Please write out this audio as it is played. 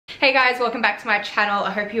Hey guys, welcome back to my channel.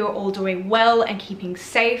 I hope you are all doing well and keeping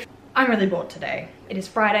safe. I'm really bored today. It is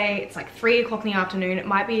Friday, it's like 3 o'clock in the afternoon, it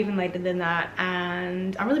might be even later than that,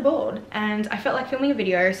 and I'm really bored. And I felt like filming a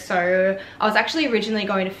video, so I was actually originally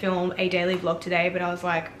going to film a daily vlog today, but I was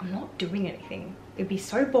like, I'm not doing anything. It'd be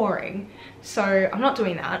so boring, so I'm not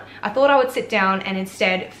doing that. I thought I would sit down and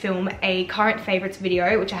instead film a current favorites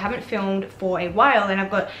video, which I haven't filmed for a while, and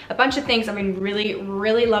I've got a bunch of things I've been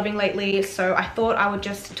really loving lately, so I thought I would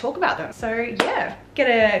just talk about them. So yeah, get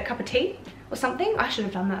a cup of tea or something. I should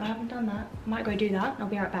have done that. I haven't done that. I might go do that. I'll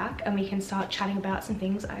be right back and we can start chatting about some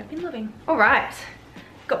things I've been loving. All right,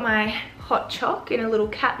 got my hot choc in a little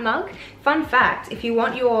cat mug. Fun fact, if you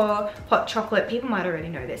want your hot chocolate, people might already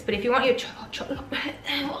know this, but if you want your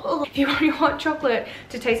hot chocolate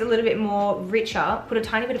to taste a little bit more richer, put a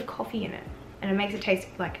tiny bit of coffee in it and it makes it taste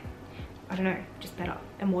like, I don't know, just better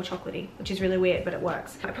and more chocolatey, which is really weird, but it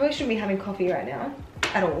works. I probably shouldn't be having coffee right now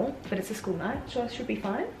at all, but it's a school night, so I should be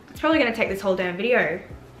fine. It's probably gonna take this whole damn video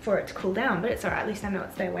for it to cool down, but it's all right. At least I know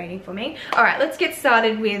it's there waiting for me. All right, let's get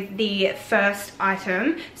started with the first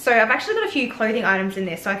item. So I've actually got a few clothing items in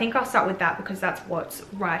this, so I think I'll start with that because that's what's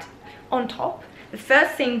right on top. The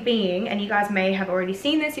first thing being, and you guys may have already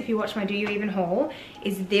seen this if you watch my Do You Even haul,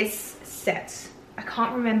 is this set. I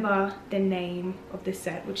can't remember the name of this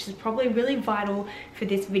set, which is probably really vital for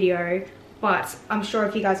this video, but I'm sure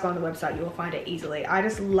if you guys go on the website, you will find it easily. I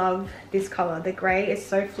just love this color. The gray is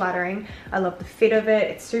so flattering. I love the fit of it.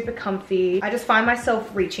 It's super comfy. I just find myself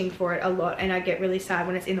reaching for it a lot, and I get really sad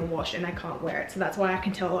when it's in the wash and I can't wear it. So that's why I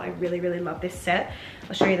can tell I really love this set.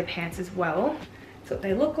 I'll show you the pants as well. That's what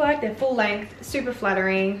they look like. They're full length, super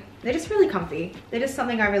flattering. They're just really comfy. They're just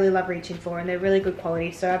something I really love reaching for, and they're really good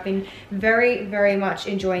quality. So I've been very much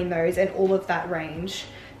enjoying those and all of that range,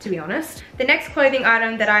 to be honest. The next clothing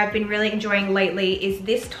item that I've been really enjoying lately is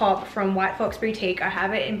this top from White Fox Boutique. I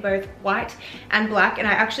have it in both white and black, and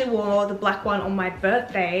I actually wore the black one on my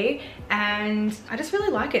birthday, and I just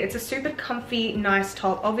really like it. It's a super comfy, nice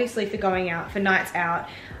top, obviously for going out, for nights out.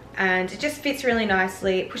 And it just fits really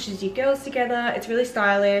nicely. It pushes your girls together. It's really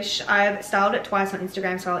stylish. I've styled it twice on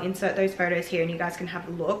Instagram, so I'll insert those photos here and you guys can have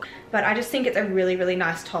a look. But I just think it's a really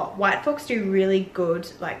nice top. White Fox do really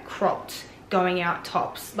good, like, cropped going out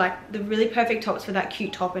tops, like the really perfect tops for that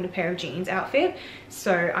cute top and a pair of jeans outfit.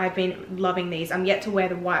 So I've been loving these. I'm yet to wear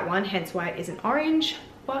the white one, hence why it isn't orange,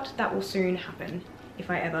 but that will soon happen if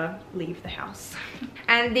I ever leave the house.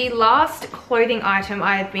 And the last clothing item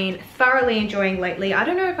I've been thoroughly enjoying lately, I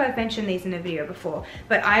don't know if I've mentioned these in a video before,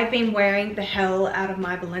 but I've been wearing the hell out of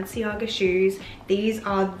my Balenciaga shoes. These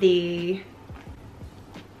are the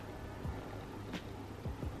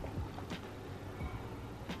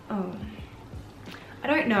I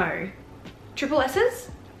don't know, triple S's?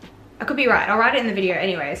 I could be right, I'll write it in the video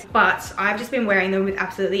anyways. But I've just been wearing them with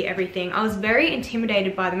absolutely everything. I was very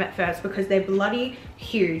intimidated by them at first because they're bloody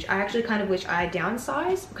huge. I actually kind of wish I had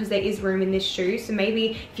downsized because there is room in this shoe. So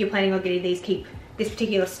maybe if you're planning on getting these, keep this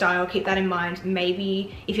particular style, keep that in mind.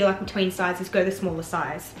 Maybe if you're like between sizes, go the smaller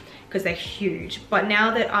size because they're huge. But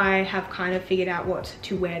now that I have kind of figured out what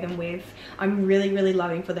to wear them with, I'm really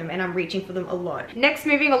loving for them, and I'm reaching for them a lot. Next,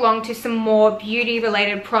 moving along to some more beauty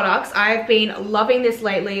related products. I've been loving this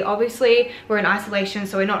lately. Obviously we're in isolation,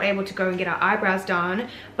 so we're not able to go and get our eyebrows done,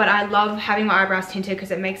 but I love having my eyebrows tinted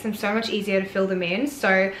because it makes them so much easier to fill them in.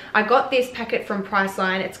 So I got this packet from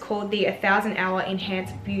Priceline. It's called the 1000 Hour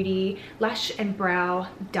Enhanced Beauty Lash and Brow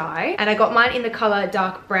Dye, and I got mine in the color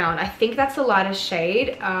dark brown. I think that's the lightest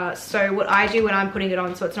shade. So what I do when I'm putting it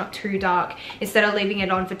on so it's not too dark, instead of leaving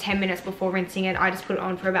it on for 10 minutes before rinsing it, I just put it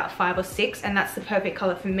on for about 5 or 6, and that's the perfect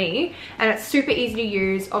color for me. And it's super easy to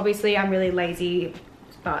use. Obviously I'm really lazy,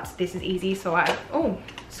 but this is easy, so I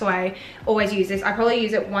always use this. I probably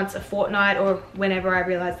use it once a fortnight or whenever I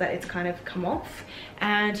realize that it's kind of come off.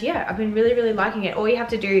 And yeah, I've been really liking it. All you have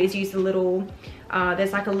to do is use the little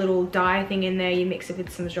there's like a little dye thing in there. You mix it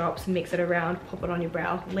with some drops, mix it around, pop it on your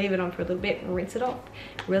brow, leave it on for a little bit, rinse it off.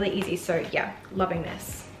 Really easy. So yeah, loving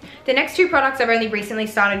this. The next two products I've only recently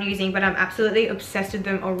started using, but I'm absolutely obsessed with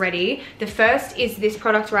them already. The first is this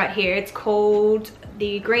product right here. It's called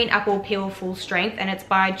the Green Apple Peel Full Strength, and it's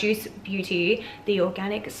by Juice Beauty, the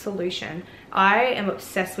Organic Solution. I am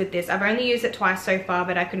obsessed with this. I've only used it twice so far,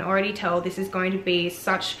 but I can already tell this is going to be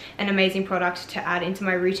such an amazing product to add into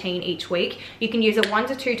my routine each week. You can use it 1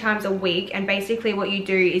 to 2 times a week, and basically what you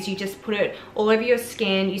do is you just put it all over your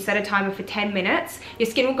skin. You set a timer for 10 minutes. Your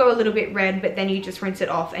skin will go a little bit red, but then you just rinse it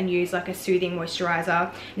off and use like a soothing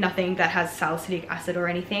moisturizer, nothing that has salicylic acid or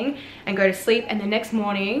anything, and go to sleep. And the next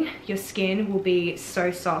morning your skin will be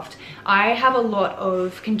so soft. I have a lot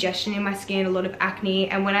of congestion in my skin, a lot of acne,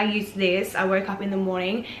 and when I use this, I woke up in the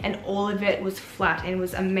morning and all of it was flat and it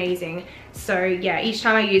was amazing. So yeah, each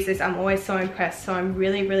time I use this, I'm always so impressed. So I'm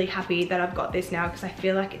really, really happy that I've got this now because I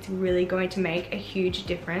feel like it's really going to make a huge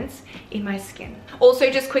difference in my skin. Also,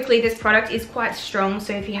 just quickly, this product is quite strong.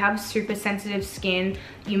 So if you have super sensitive skin,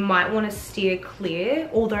 you might want to steer clear.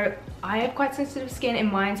 Although I have quite sensitive skin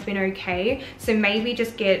and mine's been okay. So maybe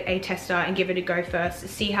just get a tester and give it a go first.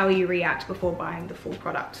 See how you react before buying the full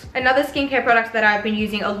product. Another skincare product that I've been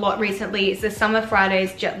using a lot recently is the Summer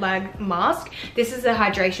Fridays Jet Lag Mask. This is a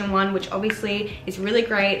hydration one, which obviously is really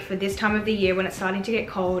great for this time of the year when it's starting to get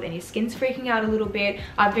cold and your skin's freaking out a little bit.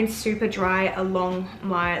 I've been super dry along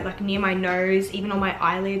my, like near my nose, even on my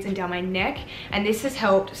eyelids and down my neck. And this has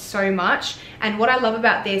helped so much. And what I love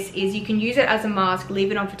about this is you can use it as a mask,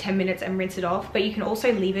 leave it on for 10 minutes and rinse it off, but you can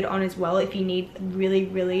also leave it on as well if you need really,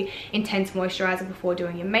 really intense moisturizer before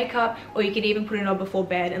doing your makeup, or you could even put it on before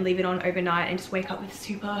bed and leave it on overnight and just wake up with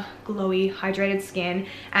super glowy, hydrated skin.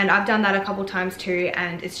 And I've done that a couple times too,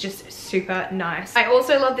 and it's just super nice. I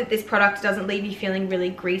also love that this product doesn't leave you feeling really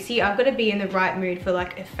greasy. I've got to be in the right mood for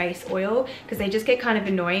like a face oil because they just get kind of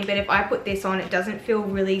annoying, but if I put this on, it doesn't feel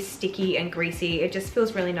really sticky and greasy. It just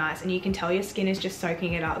feels really nice, and you can tell your skin is just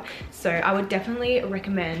soaking it up. So I would definitely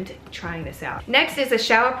recommend trying this out. Next is a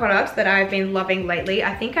shower product that I've been loving lately.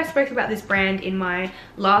 I think I spoke about this brand in my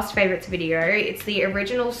last favorites video. It's the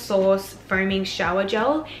Original Source Foaming Shower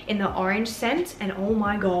Gel in the orange scent, and oh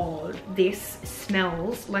my god, this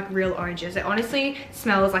smells like real oranges. It honestly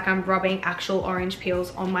smells like I'm rubbing actual orange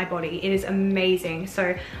peels on my body. It is amazing.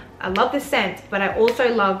 So I love the scent, but I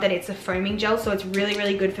also love that it's a foaming gel, so it's really,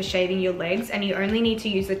 really good for shaving your legs, and you only need to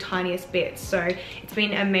use the tiniest bits. So it's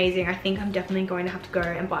been amazing. I think I'm definitely going to have to go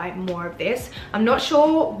and buy more of this. I'm not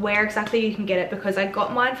sure where exactly you can get it because I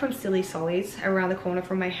got mine from Silly Solly's around the corner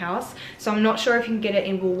from my house. So I'm not sure if you can get it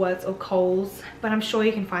in Woolworths or Coles, but I'm sure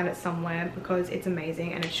you can find it somewhere because it's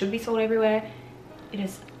amazing and it should be sold everywhere. It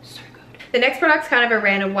is so good. The next product's kind of a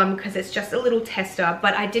random one because it's just a little tester,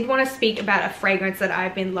 but I did want to speak about a fragrance that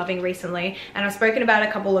I've been loving recently, and I've spoken about a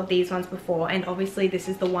couple of these ones before, and obviously this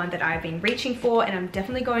is the one that I've been reaching for, and I'm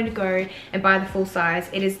definitely going to go and buy the full size.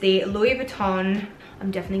 It is the Louis Vuitton,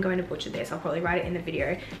 I'm definitely going to butcher this, I'll probably write it in the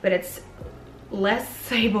video, but it's Les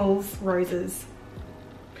Sables Roses.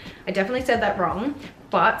 I definitely said that wrong,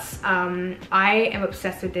 but I am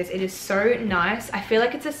obsessed with this. It is so nice. I feel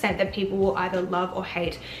like it's a scent that people will either love or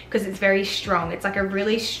hate because it's very strong. It's like a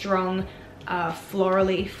really strong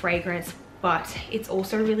florally fragrance, but it's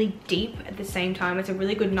also really deep at the same time. It's a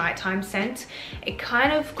really good nighttime scent. It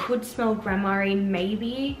kind of could smell grandma-y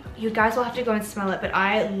maybe. You guys will have to go and smell it, but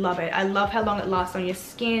I love it. I love how long it lasts on your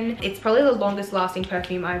skin. It's probably the longest lasting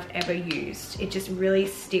perfume I've ever used. It just really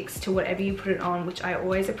sticks to whatever you put it on, which I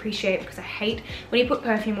always appreciate because I hate when you put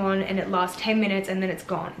perfume on and it lasts 10 minutes and then it's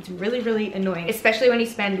gone. It's really, really annoying, especially when you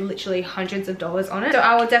spend literally hundreds of dollars on it. So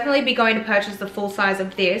I will definitely be going to purchase the full size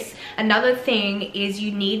of this. Another thing is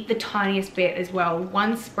you need the tiniest bit as well.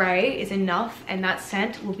 One spray is enough and that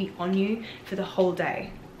scent will be on you for the whole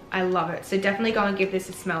day. I love it. So definitely go and give this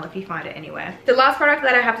a smell if you find it anywhere. The last product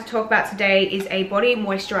that I have to talk about today is a body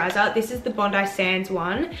moisturizer. This is the Bondi Sands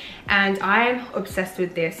one, and I'm obsessed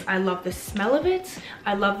with this. I love the smell of it.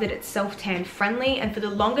 I love that it's self-tan friendly, and for the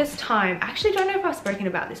longest time, I actually don't know if I've spoken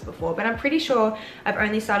about this before, but I'm pretty sure I've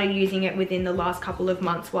only started using it within the last couple of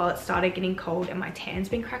months while it started getting cold and my tan's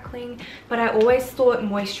been crackling. But I always thought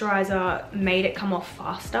moisturizer made it come off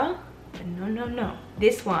faster. But no.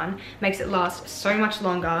 This one makes it last so much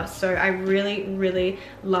longer. So I really, really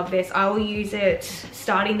love this. I will use it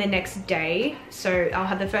starting the next day. So I'll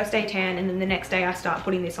have the first day tan, and then the next day I start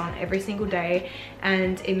putting this on every single day,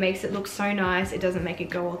 and it makes it look so nice. It doesn't make it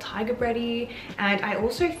go all tiger bready. And I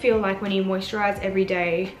also feel like when you moisturize every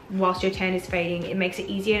day whilst your tan is fading, it makes it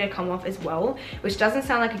easier to come off as well, which doesn't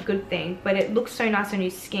sound like a good thing, but it looks so nice on your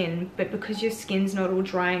skin. But because your skin's not all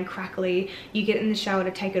dry and crackly, you get in the shower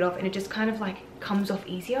to take it off and it just kind of like comes off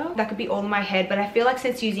easier. That could be all in my head, but I feel like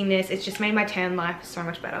since using this, it's just made my tan life so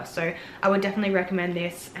much better. So I would definitely recommend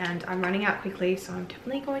this, and I'm running out quickly, so I'm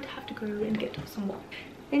definitely going to have to go and get some more.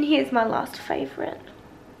 And here's my last favorite.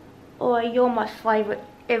 Oh, you're my favorite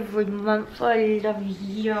every month. I love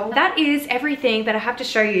you. That is everything that I have to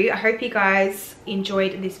show you. I hope you guys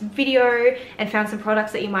enjoyed this video and found some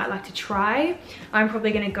products that you might like to try. I'm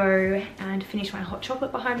probably gonna go and finish my hot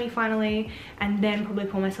chocolate behind me finally, and then probably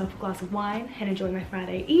pour myself a glass of wine and enjoy my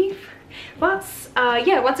Friday Eve. But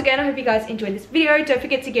yeah, once again, I hope you guys enjoyed this video. Don't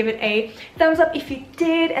forget to give it a thumbs up if you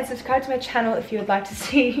did, and subscribe to my channel if you would like to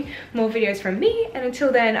see more videos from me. And until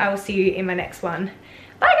then, I will see you in my next one.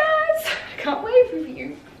 Bye guys! I can't wait for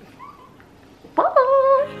you.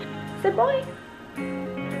 Bye! Say bye.